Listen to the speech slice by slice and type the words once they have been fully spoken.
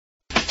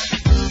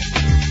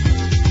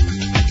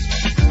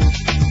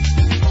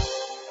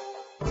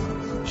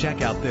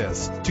Check out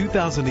this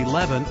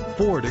 2011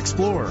 Ford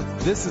Explorer.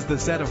 This is the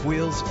set of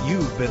wheels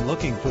you've been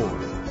looking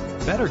for.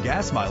 Better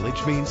gas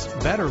mileage means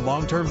better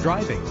long-term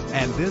driving,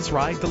 and this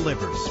ride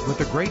delivers with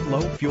a great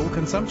low fuel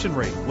consumption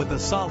rate with a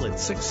solid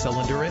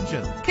 6-cylinder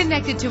engine.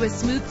 Connected to a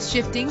smooth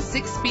shifting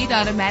 6-speed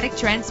automatic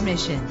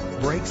transmission.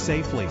 Brake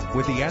safely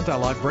with the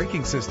anti-lock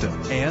braking system.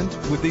 And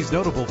with these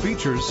notable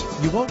features,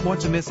 you won't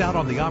want to miss out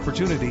on the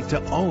opportunity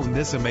to own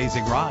this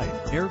amazing ride.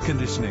 Air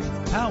conditioning,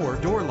 power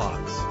door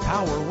locks,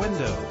 power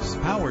windows,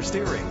 power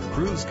steering,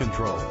 cruise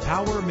control,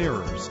 power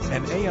mirrors,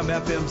 and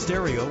AM/FM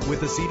stereo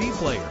with a CD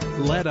player.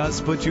 Let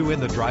us put you in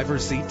the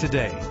driver's seat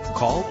today.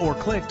 Call or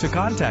click to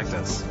contact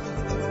us.